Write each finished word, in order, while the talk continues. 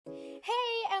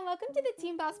welcome to the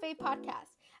Team Boss Babe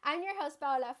podcast. I'm your host,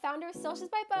 Paola, founder of Socials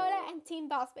by Paola and Team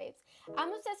Boss Babes. I'm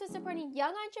obsessed with supporting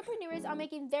young entrepreneurs on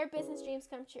making their business dreams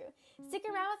come true. Stick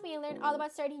around with me and learn all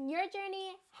about starting your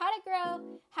journey, how to grow,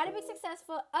 how to be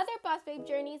successful, other Boss Babe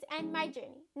journeys, and my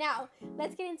journey. Now,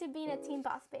 let's get into being a Team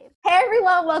Boss Babe. Hey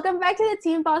everyone, welcome back to the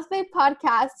Team Boss Babe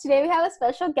podcast. Today we have a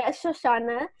special guest,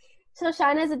 Shoshana.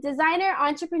 Shoshana is a designer,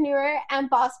 entrepreneur, and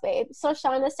boss babe.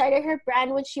 Shoshana started her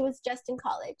brand when she was just in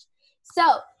college. So,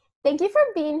 thank you for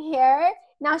being here.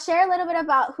 Now share a little bit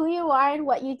about who you are and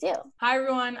what you do. Hi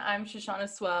everyone, I'm Shoshana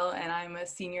Swell and I'm a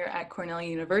senior at Cornell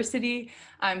University.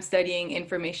 I'm studying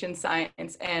information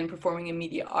science and performing in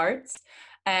media arts.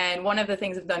 And one of the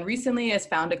things I've done recently is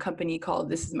found a company called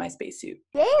This Is My Spacesuit.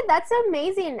 Yay, that's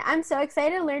amazing. I'm so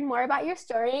excited to learn more about your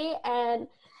story, and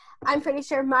I'm pretty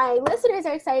sure my listeners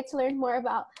are excited to learn more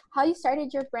about how you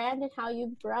started your brand and how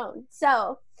you've grown.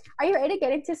 So, are you ready to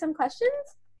get into some questions?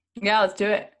 Yeah, let's do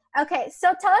it. Okay,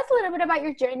 so tell us a little bit about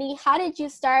your journey. How did you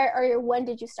start, or when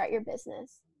did you start your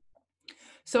business?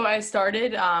 So I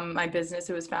started my business.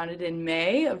 It was founded in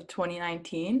May of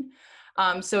 2019.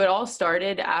 So it all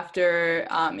started after,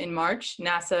 in March,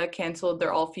 NASA canceled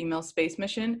their all-female space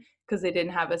mission because they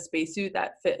didn't have a spacesuit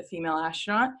that fit a female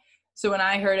astronaut. So when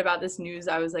I heard about this news,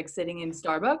 I was like sitting in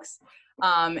Starbucks,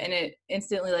 and it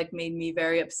instantly like made me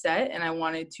very upset, and I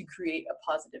wanted to create a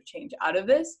positive change out of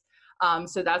this.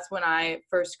 So that's when I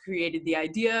first created the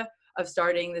idea of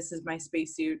starting This Is My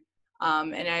Spacesuit,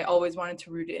 and I always wanted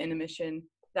to root it in a mission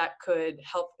that could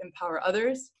help empower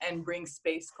others and bring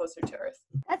space closer to Earth.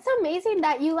 That's amazing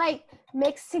that you like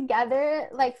mix together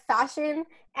like fashion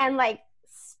and like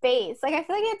space. Like I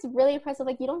feel like it's really impressive.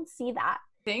 Like you don't see that.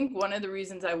 I think one of the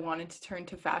reasons I wanted to turn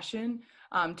to fashion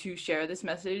to share this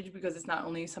message, because it's not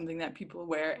only something that people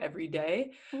wear every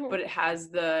day, but it has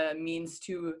the means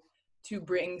to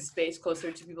bring space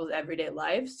closer to people's everyday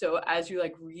lives. So as you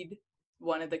like read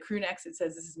one of the crew necks, it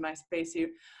says, "This is my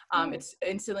spacesuit." It's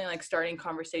instantly like starting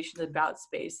conversations about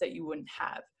space that you wouldn't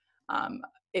have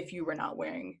if you were not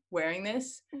wearing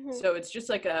this. So it's just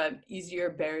like a easier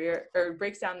barrier, or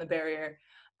breaks down the barrier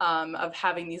of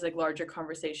having these like larger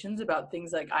conversations about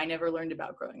things like I never learned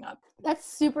about growing up. That's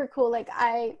super cool. Like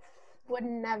I would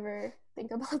never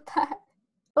think about that.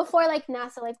 Before like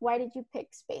NASA, like why did you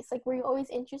pick space? Like were you always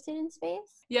interested in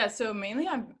space? Yeah, so mainly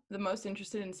I'm the most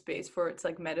interested in space for its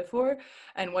like metaphor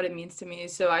and what it means to me.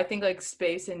 So I think like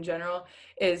space in general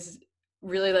is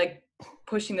really like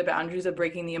pushing the boundaries of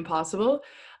breaking the impossible.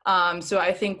 So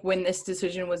I think when this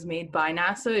decision was made by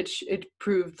NASA, it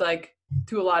proved like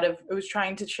it was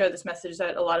trying to share this message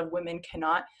that a lot of women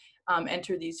cannot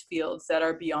enter these fields that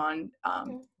are beyond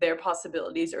their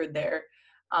possibilities or their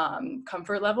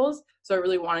comfort levels. So I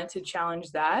really wanted to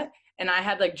challenge that. And I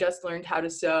had like just learned how to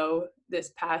sew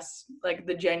this past, like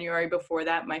the January before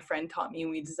that, my friend taught me and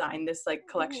we designed this like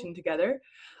collection together.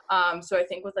 So I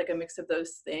think with like a mix of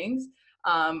those things,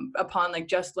 upon like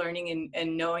just learning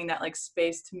and knowing that like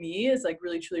space to me is like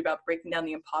really truly about breaking down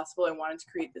the impossible, I wanted to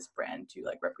create this brand to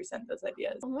like represent those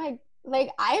ideas. Oh my, like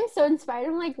I am so inspired.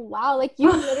 I'm like, wow, like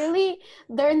you literally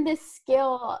learned this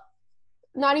skill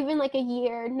not even like a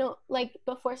year, no, like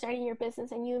before starting your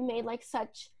business, and you made like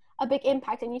such a big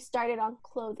impact, and you started on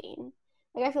clothing.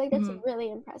 Like I feel like that's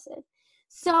really impressive.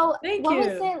 So what was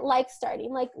it like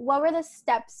starting? Like what were the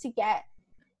steps to get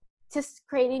to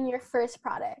creating your first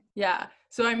product? Yeah,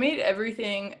 so I made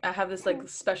everything. I have this like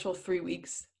special 3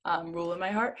 weeks rule in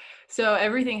my heart. So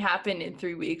everything happened in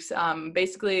 3 weeks.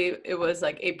 Basically it was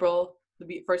like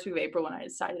the first week of April when I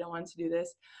decided I wanted to do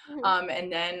this.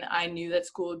 And then I knew that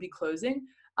school would be closing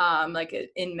like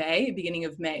in May, beginning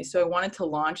of May. So I wanted to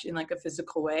launch in like a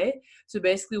physical way. So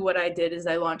basically what I did is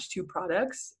I launched 2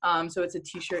 products. So it's a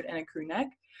t-shirt and a crew neck.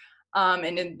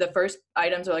 And then the first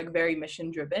items are like very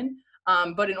mission driven.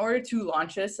 But in order to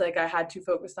launch this, like I had to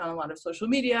focus on a lot of social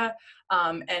media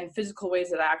and physical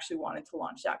ways that I actually wanted to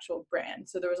launch the actual brand.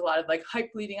 So there was a lot of like hype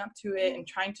leading up to it and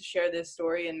trying to share this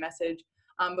story and message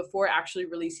before actually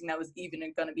releasing that was even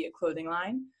going to be a clothing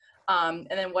line. And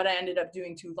then what I ended up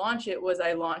doing to launch it was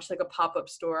I launched like a pop-up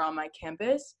store on my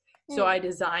campus. So I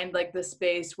designed like the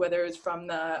space, whether it's from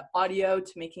the audio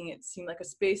to making it seem like a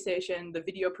space station, the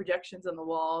video projections on the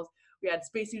walls. We had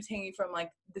spacesuits hanging from like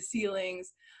the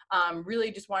ceilings.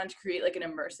 Really just wanted to create like an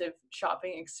immersive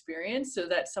shopping experience so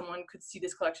that someone could see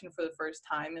this collection for the first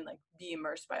time and like be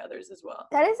immersed by others as well.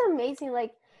 That is amazing.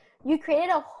 Like you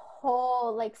created a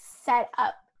whole like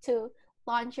setup to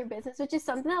launch your business, which is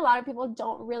something a lot of people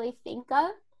don't really think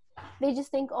of. They just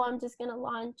think, oh, I'm just going to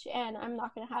launch and I'm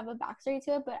not going to have a backstory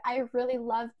to it. But I really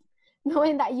loved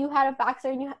knowing that you had a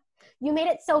backstory and you made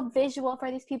it so visual for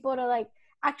these people to like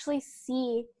actually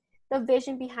see the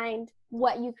vision behind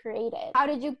what you created? How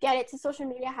did you get it to social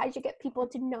media? How did you get people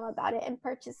to know about it and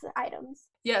purchase the items?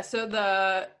 Yeah, so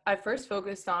I first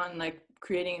focused on like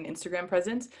creating an Instagram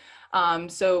presence.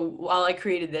 So while I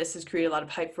created this, is create a lot of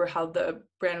hype for how the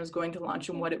brand was going to launch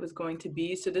and what it was going to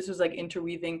be. So this was like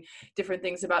interweaving different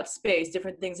things about space,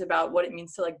 different things about what it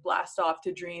means to like blast off,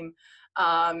 to dream.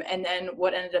 And then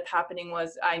what ended up happening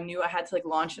was I knew I had to like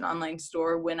launch an online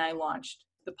store when I launched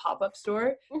the pop-up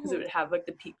store, because it would have like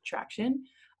the peak traction.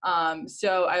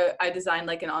 So I designed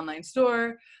like an online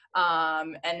store,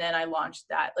 and then I launched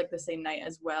that like the same night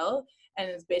as well. And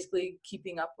it's basically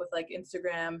keeping up with like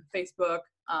Instagram, Facebook,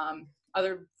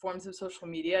 other forms of social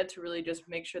media to really just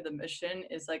make sure the mission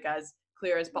is like as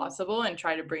clear as possible and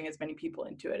try to bring as many people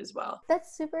into it as well.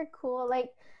 That's super cool. Like,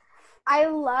 I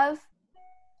love,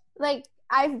 like,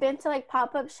 I've been to like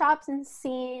pop-up shops and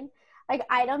seen like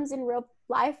items in real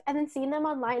life, and then seeing them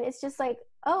online, it's just like,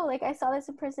 oh, like I saw this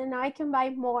in person, now I can buy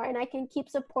more and I can keep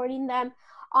supporting them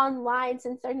online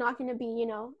since they're not going to be, you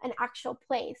know, an actual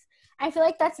place. I feel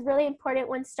like that's really important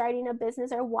when starting a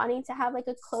business or wanting to have like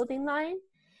a clothing line,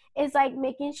 is like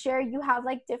making sure you have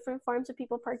like different forms of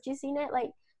people purchasing it,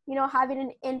 like, you know, having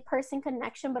an in-person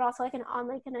connection but also like an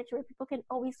online connection where people can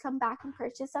always come back and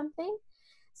purchase something.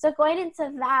 So going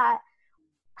into that,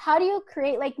 how do you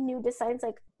create like new designs?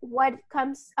 Like, what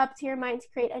comes up to your mind to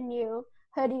create a new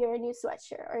hoodie or a new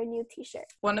sweatshirt or a new t-shirt?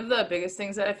 One of the biggest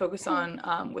things that I focus on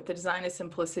with the design is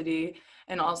simplicity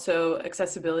and also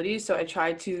accessibility. So I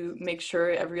try to make sure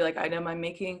every like item I'm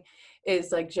making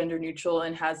is like gender neutral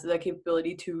and has the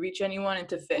capability to reach anyone and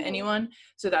to fit anyone.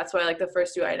 So that's why like the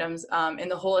first two items, and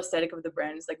the whole aesthetic of the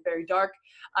brand is like very dark.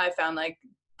 I found like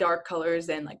dark colors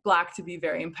and like black to be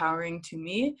very empowering to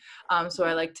me. So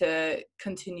I like to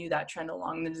continue that trend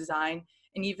along the design.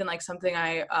 And even like something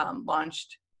I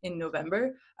launched in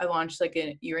November, I launched like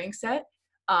an earring set.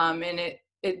 And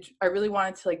I really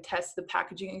wanted to like test the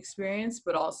packaging experience,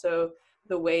 but also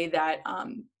the way that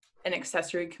an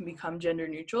accessory can become gender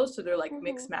neutral. So they're like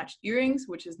mixed matched earrings,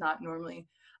 which is not normally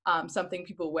something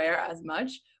people wear as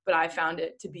much, but I found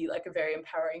it to be like a very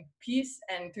empowering piece.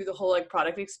 And through the whole like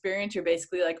product experience, you're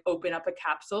basically like open up a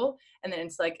capsule, and then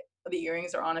it's like the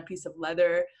earrings are on a piece of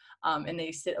leather, and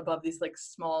they sit above this like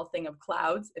small thing of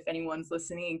clouds. If anyone's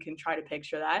listening and can try to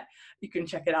picture that, you can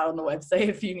check it out on the website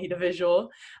if you need a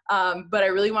visual. But I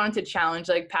really wanted to challenge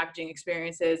like packaging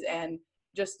experiences and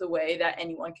just the way that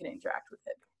anyone can interact with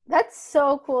it. That's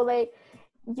so cool. Like,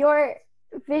 your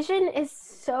vision is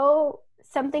so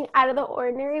something out of the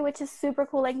ordinary, which is super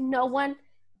cool. Like,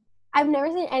 I've never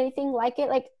seen anything like it.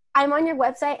 Like, I'm on your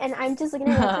website and I'm just looking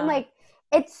at it and like,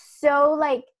 it's so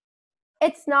like,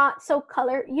 it's not so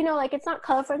like it's not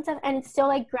colorful and stuff, and it still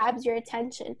like grabs your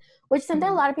attention, which something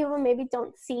a lot of people maybe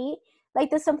don't see. Like,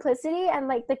 the simplicity and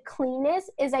like the cleanness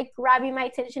is like grabbing my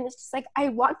attention. It's just like, I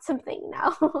want something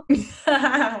now.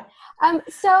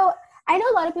 So I know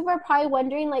a lot of people are probably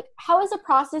wondering, like, how is the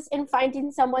process in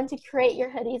finding someone to create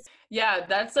your hoodies? Yeah,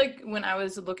 that's like when I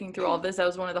was looking through all this, that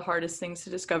was one of the hardest things to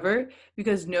discover,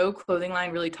 because no clothing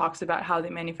line really talks about how they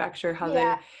manufacture, how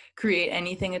they create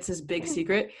anything. It's this big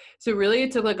secret. So really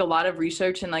it took like a lot of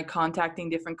research and like contacting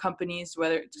different companies,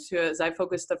 as I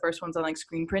focused the first ones on like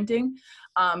screen printing.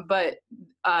 But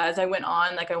as I went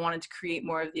on, like I wanted to create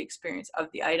more of the experience of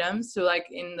the items. So like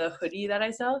in the hoodie that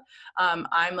I sell,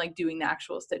 I'm like doing the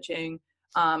actual stitching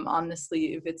on the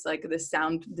sleeve. It's like the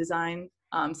sound design,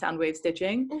 sound wave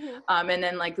stitching. And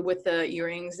then like with the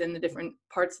earrings and the different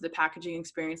parts of the packaging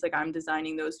experience, like I'm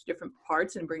designing those different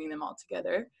parts and bringing them all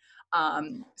together.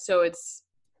 So it's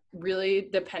really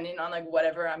dependent on like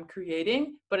whatever I'm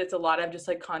creating, but it's a lot of just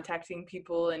like contacting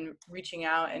people and reaching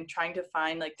out and trying to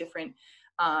find like different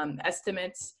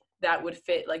estimates that would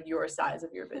fit like your size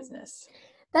of your business.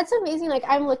 That's amazing. Like,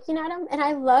 I'm looking at them and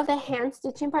I love the hand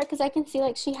stitching part, because I can see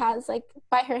like she has like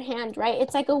by her hand, right?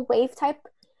 It's like a wave type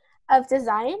of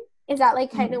design. Is that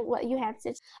like kind of what you hand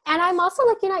stitch? And I'm also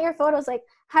looking at your photos. Like,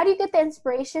 how do you get the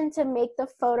inspiration to make the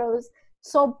photos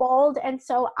so bold and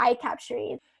so eye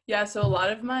capturing? Yeah, so a lot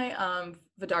of my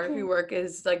photography work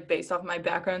is like based off my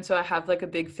background. So I have like a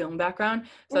big film background.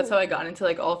 So that's how I got into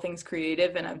like all things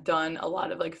creative, and I've done a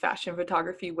lot of like fashion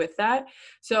photography with that.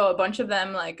 So a bunch of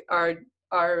them like are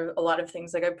a lot of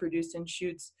things like I've produced in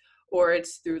shoots, or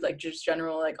it's through like just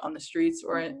general like on the streets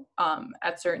or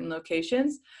at certain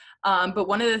locations. But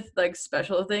one of the like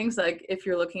special things, like if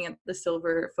you're looking at the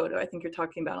silver photo I think you're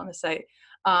talking about on the site,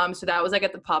 so that was like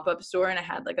at the pop-up store, and I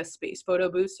had like a space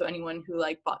photo booth, so anyone who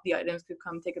like bought the items could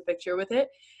come take a picture with it.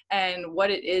 And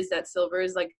what it is, that silver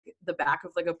is like the back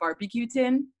of like a barbecue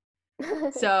tin.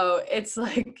 So it's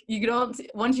like you don't,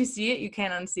 once you see it, you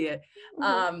can't unsee it.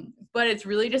 But it's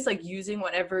really just like using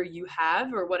whatever you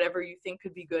have or whatever you think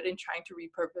could be good and trying to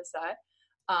repurpose that.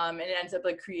 And it ends up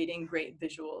like creating great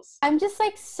visuals. I'm just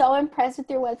like so impressed with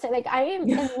your website. Like I am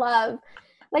in love.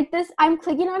 Like this, I'm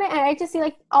clicking on it and I just see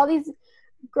like all these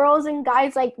girls and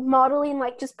guys like modeling,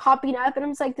 like just popping up, and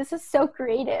I'm just like, this is so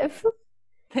creative.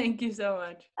 Thank you so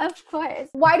much. Of course.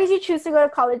 Why did you choose to go to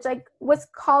college? Like, was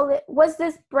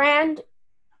this brand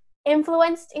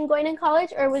influenced in going in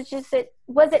college, or was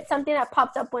it something that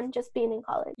popped up when just being in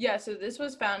college? Yeah, so this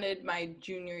was founded my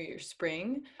junior year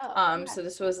spring. Okay. So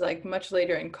this was like much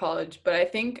later in college, but I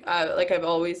think like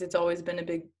it's always been a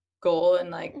big goal and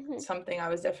like something I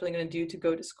was definitely going to do to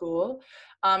go to school.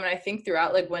 And I think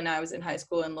throughout like when I was in high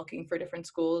school and looking for different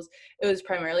schools, it was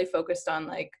primarily focused on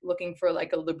like looking for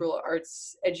like a liberal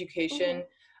arts education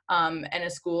and a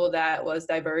school that was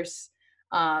diverse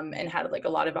and had like a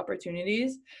lot of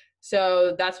opportunities.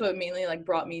 So that's what mainly like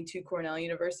brought me to Cornell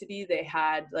University. They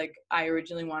had like, I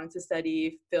originally wanted to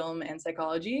study film and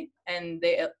psychology, and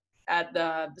they at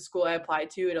the school I applied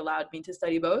to, it allowed me to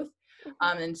study both.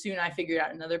 And soon I figured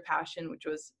out another passion, which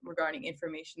was regarding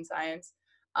information science.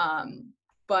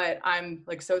 But I'm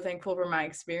like so thankful for my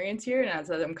experience here, and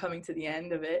as I'm coming to the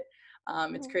end of it,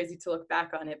 it's crazy to look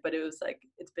back on it, but it was like,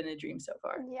 it's been a dream so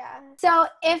far. Yeah. So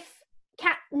if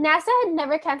NASA had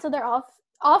never canceled their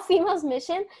all females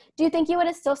mission, do you think you would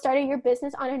have still started your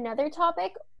business on another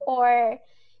topic, or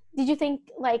did you think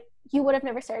like you would have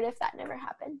never started if that never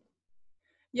happened?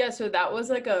 Yeah, so that was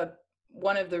like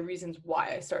one of the reasons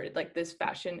why I started like this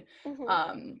fashion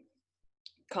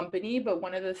company. But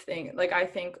one of the things, like I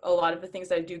think a lot of the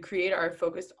things I do create are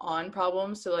focused on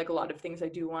problems, so like a lot of things I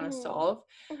do want to solve.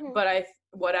 But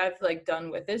what I've like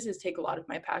done with this is take a lot of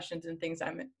my passions and things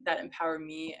that empower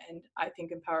me and I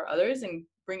think empower others and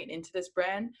bring it into this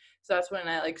brand. So that's when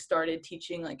I like started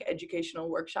teaching like educational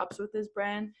workshops with this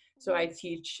brand. So I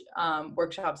teach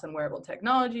workshops on wearable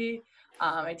technology.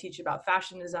 I teach about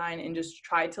fashion design and just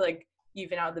try to like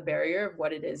even out the barrier of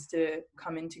what it is to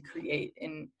come in to create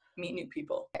and meet new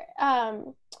people.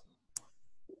 I'm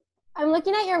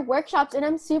looking at your workshops and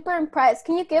I'm super impressed.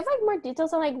 Can you give like more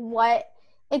details on like what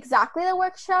exactly the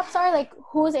workshops are? Like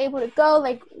who's able to go?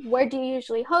 Like where do you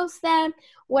usually host them?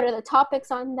 What are the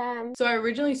topics on them? So I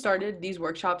originally started these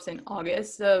workshops in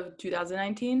August of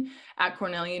 2019 at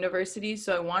Cornell University.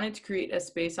 So I wanted to create a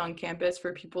space on campus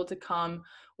for people to come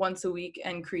once a week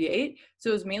and create. So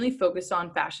it was mainly focused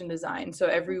on fashion design. So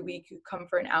every week you come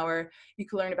for an hour, you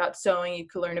could learn about sewing, you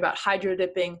could learn about hydro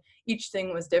dipping. Each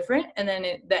thing was different. And then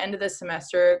at the end of the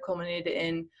semester culminated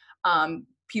in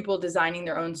people designing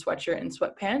their own sweatshirt and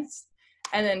sweatpants.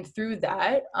 And then through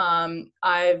that,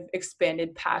 I've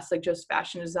expanded past like just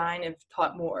fashion design. I've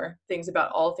taught more things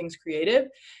about all things creative.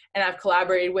 And I've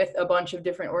collaborated with a bunch of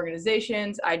different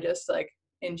organizations. I just like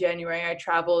in January, I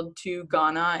traveled to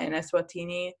Ghana and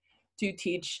Eswatini to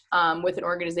teach with an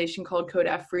organization called Code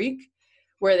Afrique,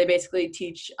 where they basically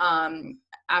teach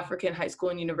African high school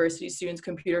and university students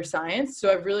computer science.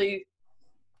 So I've really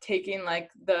taken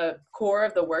like the core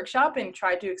of the workshop and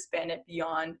tried to expand it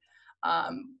beyond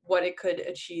what it could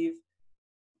achieve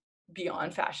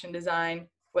beyond fashion design,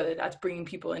 whether that's bringing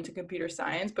people into computer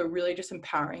science, but really just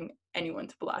empowering anyone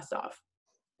to blast off.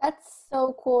 That's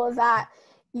so cool that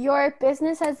your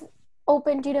business has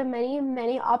opened you to many,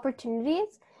 many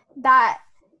opportunities that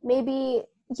maybe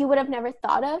you would have never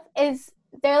thought of. Is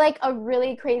there like a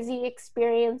really crazy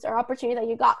experience or opportunity that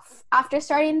you got after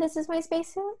starting This Is My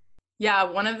Spacesuit? Yeah,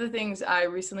 one of the things I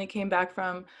recently came back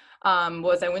from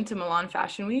was I went to Milan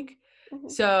Fashion Week.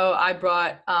 So I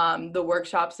brought the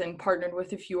workshops and partnered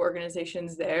with a few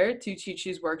organizations there to teach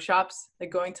these workshops.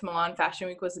 Like going to Milan Fashion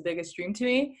Week was the biggest dream to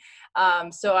me.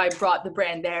 So I brought the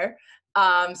brand there.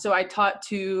 So I taught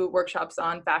 2 workshops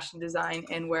on fashion design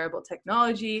and wearable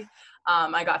technology.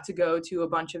 I got to go to a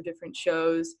bunch of different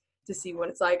shows to see what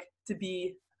it's like to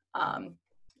be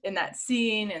in that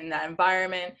scene, in that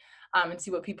environment, and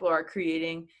see what people are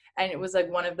creating. And it was like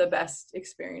one of the best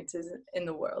experiences in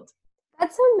the world.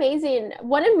 That's amazing.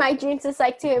 One of my dreams is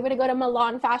like to be able to go to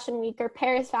Milan Fashion Week or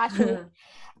Paris Fashion Week.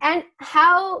 And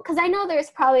because I know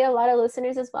there's probably a lot of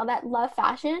listeners as well that love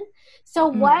fashion. So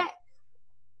what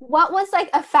was like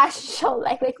a fashion show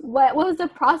like? Like what was the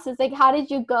process? Like how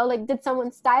did you go? Like did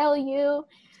someone style you?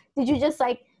 Did you just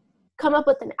like come up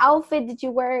with an outfit? Did you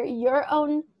wear your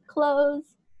own clothes?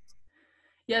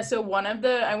 Yeah, so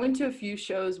I went to a few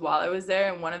shows while I was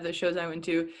there, and one of the shows I went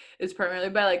to is primarily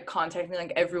by like contacting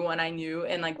like everyone I knew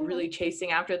and like really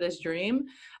chasing after this dream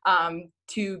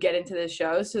to get into this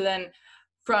show. So then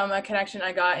from a connection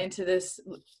I got into this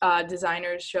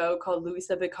designer's show called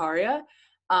Luisa Beccaria.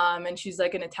 And she's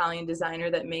like an Italian designer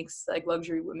that makes like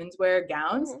luxury women's wear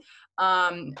gowns.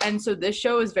 And so this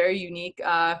show is very unique.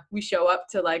 We show up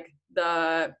to like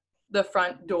the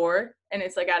front door, and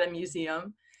it's like at a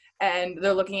museum, and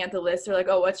they're looking at the list. They're like,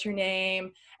 oh, what's your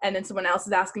name? And then someone else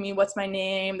is asking me, what's my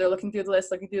name? They're looking through the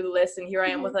list, and here I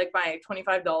am with like my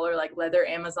 $25 like leather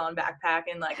Amazon backpack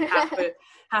and like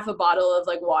half a bottle of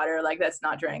like water, like that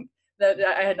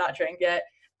I had not drank yet.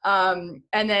 And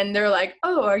then they're like,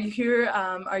 oh, are you here?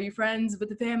 Are you friends with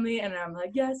the family? And I'm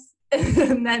like, yes.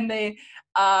 And then they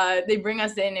bring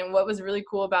us in. And what was really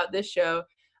cool about this show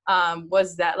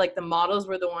was that like the models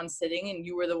were the ones sitting and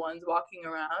you were the ones walking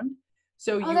around.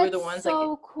 So you were the ones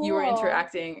so like cool. You were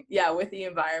interacting, with the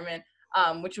environment,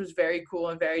 which was very cool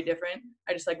and very different.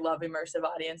 I just like love immersive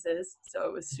audiences. So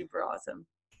it was super awesome.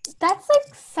 That's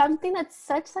like something that's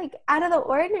such like out of the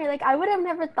ordinary. Like I would have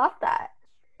never thought that.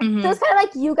 Mm-hmm. So it's kind of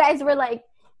like you guys were like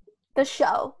the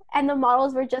show and the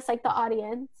models were just like the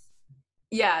audience.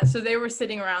 Yeah, so they were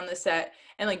sitting around the set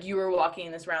and like you were walking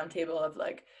in this round table of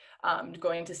like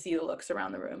going to see the looks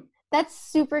around the room. That's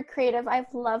super creative.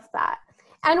 I've loved that.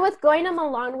 And with going to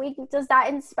Milan Week, does that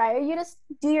inspire you to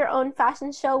do your own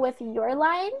fashion show with your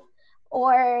line?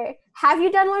 Or have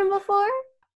you done one before?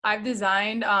 I've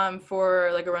designed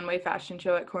for like a runway fashion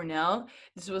show at Cornell.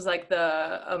 This was like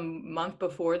a month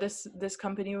before this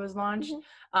company was launched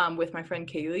with my friend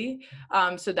Kaylee.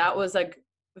 So that was like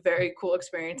a very cool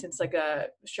experience. It's like a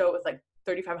show with like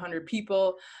 3,500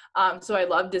 people. So I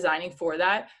love designing for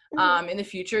that. In the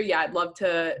future, I'd love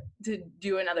to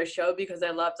do another show because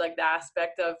I loved like the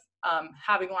aspect of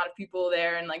having a lot of people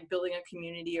there and like building a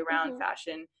community around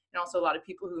fashion, and also a lot of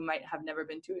people who might have never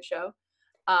been to a show.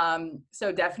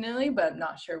 So definitely, but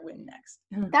not sure when next.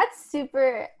 That's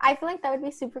super, I feel like that would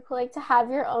be super cool, like to have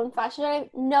your own fashion. I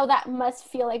know that must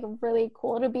feel like really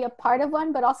cool to be a part of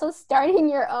one, but also starting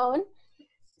your own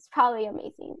is probably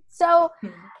amazing. So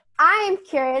I am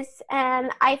curious,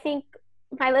 and I think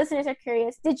my listeners are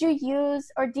curious, did you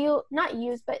use, or do you not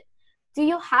use, but do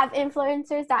you have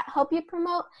influencers that help you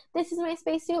promote This Is My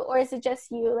Spacesuit, or is it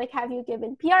just you? Like, have you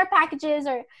given PR packages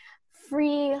or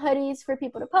free hoodies for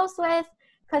people to post with?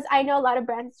 Because I know a lot of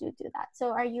brands do that.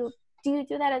 So do you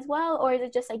do that as well, or is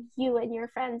it just like you and your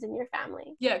friends and your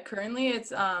family? Yeah, currently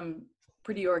it's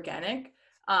pretty organic.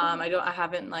 I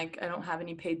don't have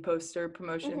any paid poster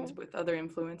promotions with other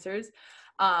influencers.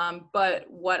 But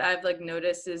what I've like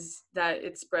noticed is that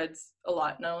it spreads a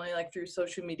lot, not only like through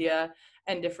social media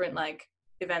and different like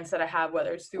events that I have,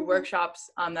 whether it's through workshops,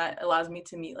 that allows me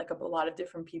to meet like a lot of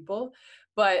different people.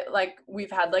 But like we've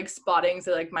had like spottings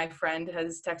that like my friend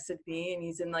has texted me, and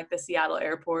he's in like the Seattle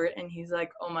airport, and he's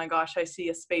like, oh my gosh, I see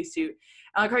a spacesuit.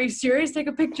 I'm like, are you serious? Take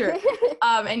a picture.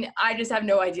 And I just have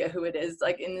no idea who it is,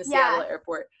 like in the Seattle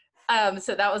airport.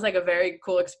 So that was like a very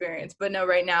cool experience. But no,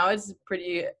 right now it's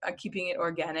pretty keeping it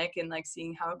organic and like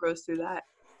seeing how it grows through that.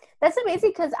 That's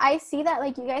amazing, because I see that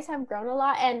like you guys have grown a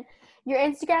lot, and your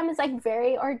Instagram is like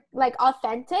very like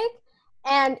authentic,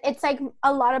 and it's like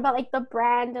a lot about like the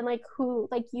brand and like who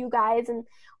like you guys and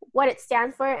what it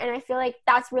stands for. And I feel like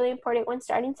that's really important when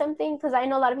starting something, because I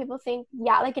know a lot of people think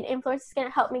like an influencer is going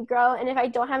to help me grow, and if I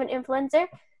don't have an influencer,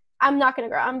 I'm not going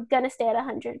to grow. I'm going to stay at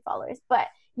 100 followers. But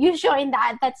you showing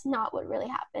that's not what really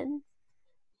happened.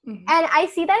 And I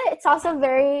see that it's also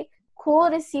very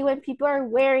cool to see when people are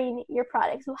wearing your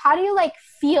products. So how do you like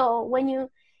feel when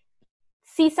you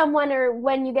see someone, or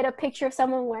when you get a picture of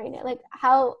someone wearing it? Like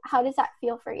how does that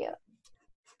feel for you?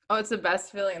 Oh, it's the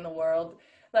best feeling in the world.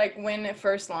 Like when it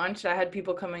first launched, I had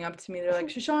people coming up to me. They're like,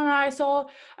 Shoshana,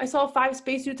 I saw 5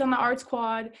 spacesuits on the Arts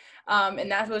Quad.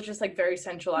 And that was just like very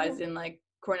centralized in like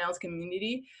Cornell's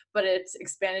community, but it's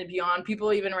expanded beyond.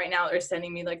 People even right now are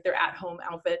sending me like their at-home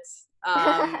outfits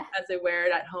as they wear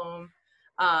it at home.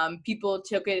 People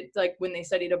took it like when they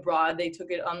studied abroad, they took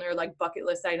it on their like bucket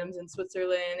list items in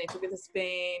Switzerland. They took it to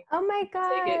Spain. Oh my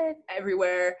God. Take it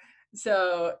everywhere.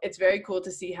 So it's very cool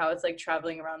to see how it's like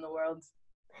traveling around the world.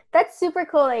 That's super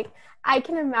cool. Like I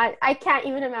can't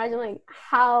even imagine like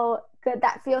how good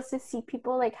that feels to see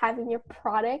people like having your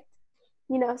product,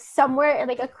 somewhere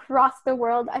like across the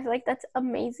world. I feel like that's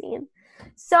amazing.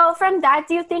 So from that,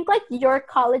 do you think like your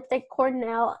college, like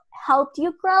Cornell, helped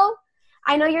you grow?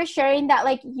 I know you're sharing that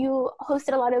like you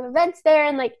hosted a lot of events there,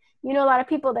 and like a lot of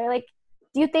people there. Like,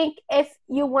 do you think if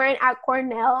you weren't at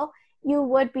Cornell, you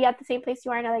would be at the same place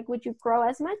you are now? Like, would you grow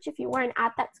as much if you weren't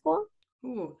at that school?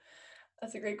 Ooh,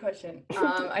 that's a great question.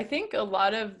 I think a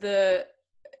lot of the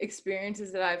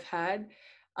experiences that I've had,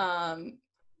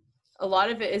 a lot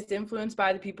of it is influenced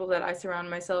by the people that I surround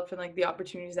myself and like the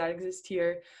opportunities that exist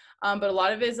here. But a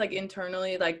lot of it is like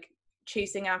internally, like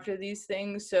chasing after these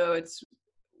things. So it's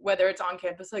whether it's on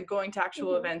campus, like going to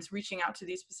actual events, reaching out to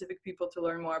these specific people to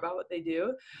learn more about what they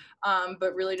do.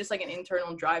 But really just like an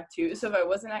internal drive too. So if I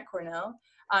wasn't at Cornell,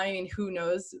 I mean, who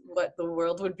knows what the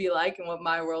world would be like and what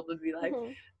my world would be like.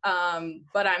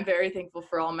 But I'm very thankful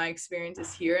for all my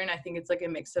experiences here. And I think it's like a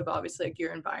mix of obviously like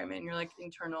your environment, your like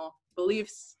internal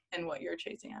beliefs and what you're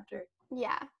chasing after.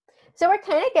 Yeah. So we're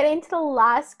kind of getting to the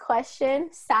last question.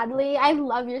 Sadly, I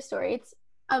love your story. It's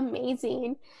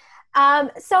amazing.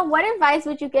 So what advice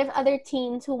would you give other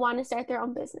teens who want to start their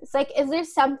own business? Like, is there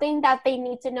something that they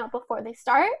need to know before they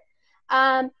start?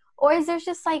 Or is there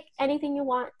just like anything you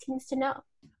want teens to know?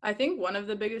 I think one of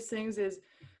the biggest things is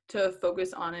to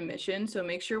focus on a mission. So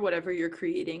make sure whatever you're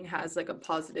creating has like a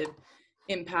positive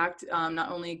impact.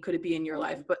 Not only could it be in your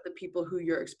life, but the people who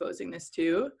you're exposing this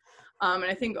to. And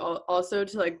I think also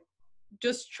to like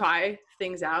just try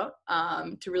things out,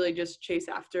 to really just chase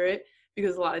after it,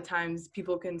 because a lot of times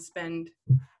people can spend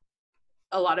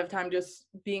a lot of time just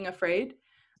being afraid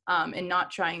and not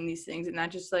trying these things, and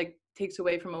that just like takes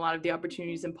away from a lot of the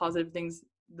opportunities and positive things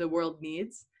the world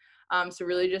needs. So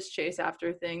really just chase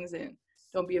after things and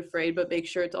don't be afraid, but make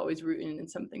sure it's always rooted in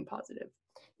something positive.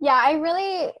 Yeah, I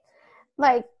really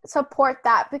like support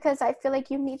that, because I feel like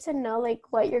you need to know like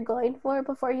what you're going for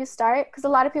before you start, because a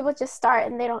lot of people just start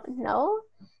and they don't know,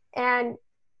 and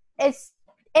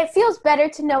it feels better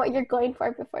to know what you're going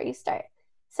for before you start.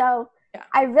 So yeah.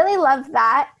 I really love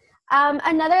that.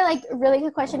 Another like really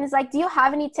good question is like, do you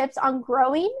have any tips on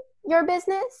growing your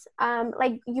business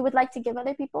like you would like to give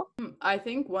other people? I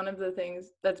think one of the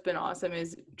things that's been awesome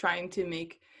is trying to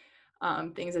make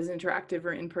things as interactive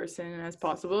or in person as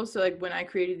possible. So like when I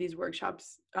created these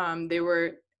workshops, they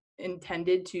were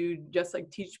intended to just like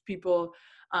teach people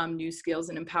new skills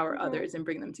and empower others and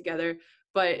bring them together.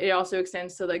 But it also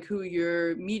extends to like who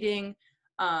you're meeting,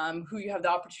 who you have the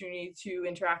opportunity to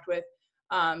interact with.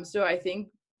 So I think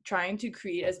trying to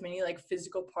create as many like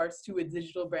physical parts to a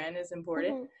digital brand is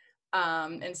important.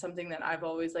 And something that I've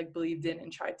always like believed in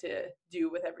and tried to do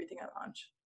with everything I launch.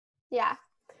 Yeah,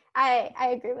 I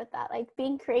agree with that. Like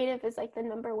being creative is like the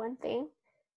number one thing,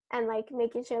 and like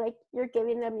making sure like you're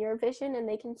giving them your vision and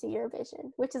they can see your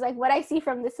vision, which is like what I see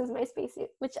from This Is My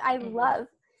Spacesuit, which I love.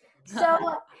 So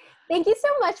thank you so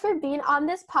much for being on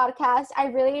this podcast. I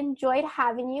really enjoyed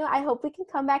having you. I hope we can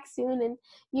come back soon and,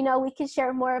 you know, we can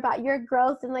share more about your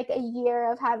growth in like a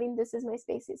year of having This Is My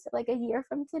Spacesuit. So like a year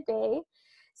from today.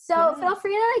 So feel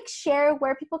free to like share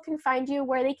where people can find you,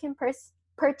 where they can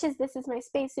purchase This Is My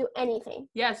Spacesuit, anything.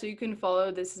 Yeah, so you can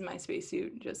follow This Is My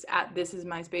Spacesuit just at This Is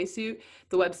My Spacesuit.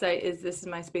 The website is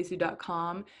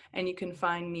thisismyspacesuit.com, and you can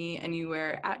find me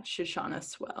anywhere at Shoshana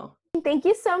Swell. Thank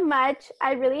you so much.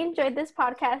 I really enjoyed this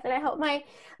podcast, and I hope my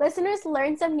listeners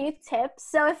learned some new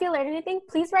tips. So if you learned anything,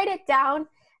 please write it down.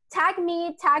 Tag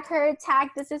me, tag her, tag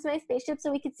This Is My Spaceship, so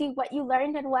we can see what you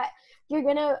learned and what you're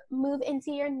going to move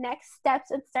into your next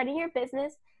steps in starting your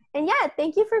business. And yeah,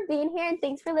 thank you for being here, and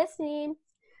thanks for listening.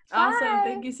 Awesome. Bye.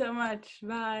 Thank you so much.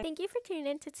 Bye. Thank you for tuning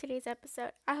in to today's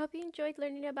episode. I hope you enjoyed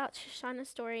learning about Shoshana's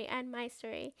story and my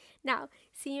story. Now,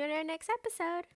 see you in our next episode.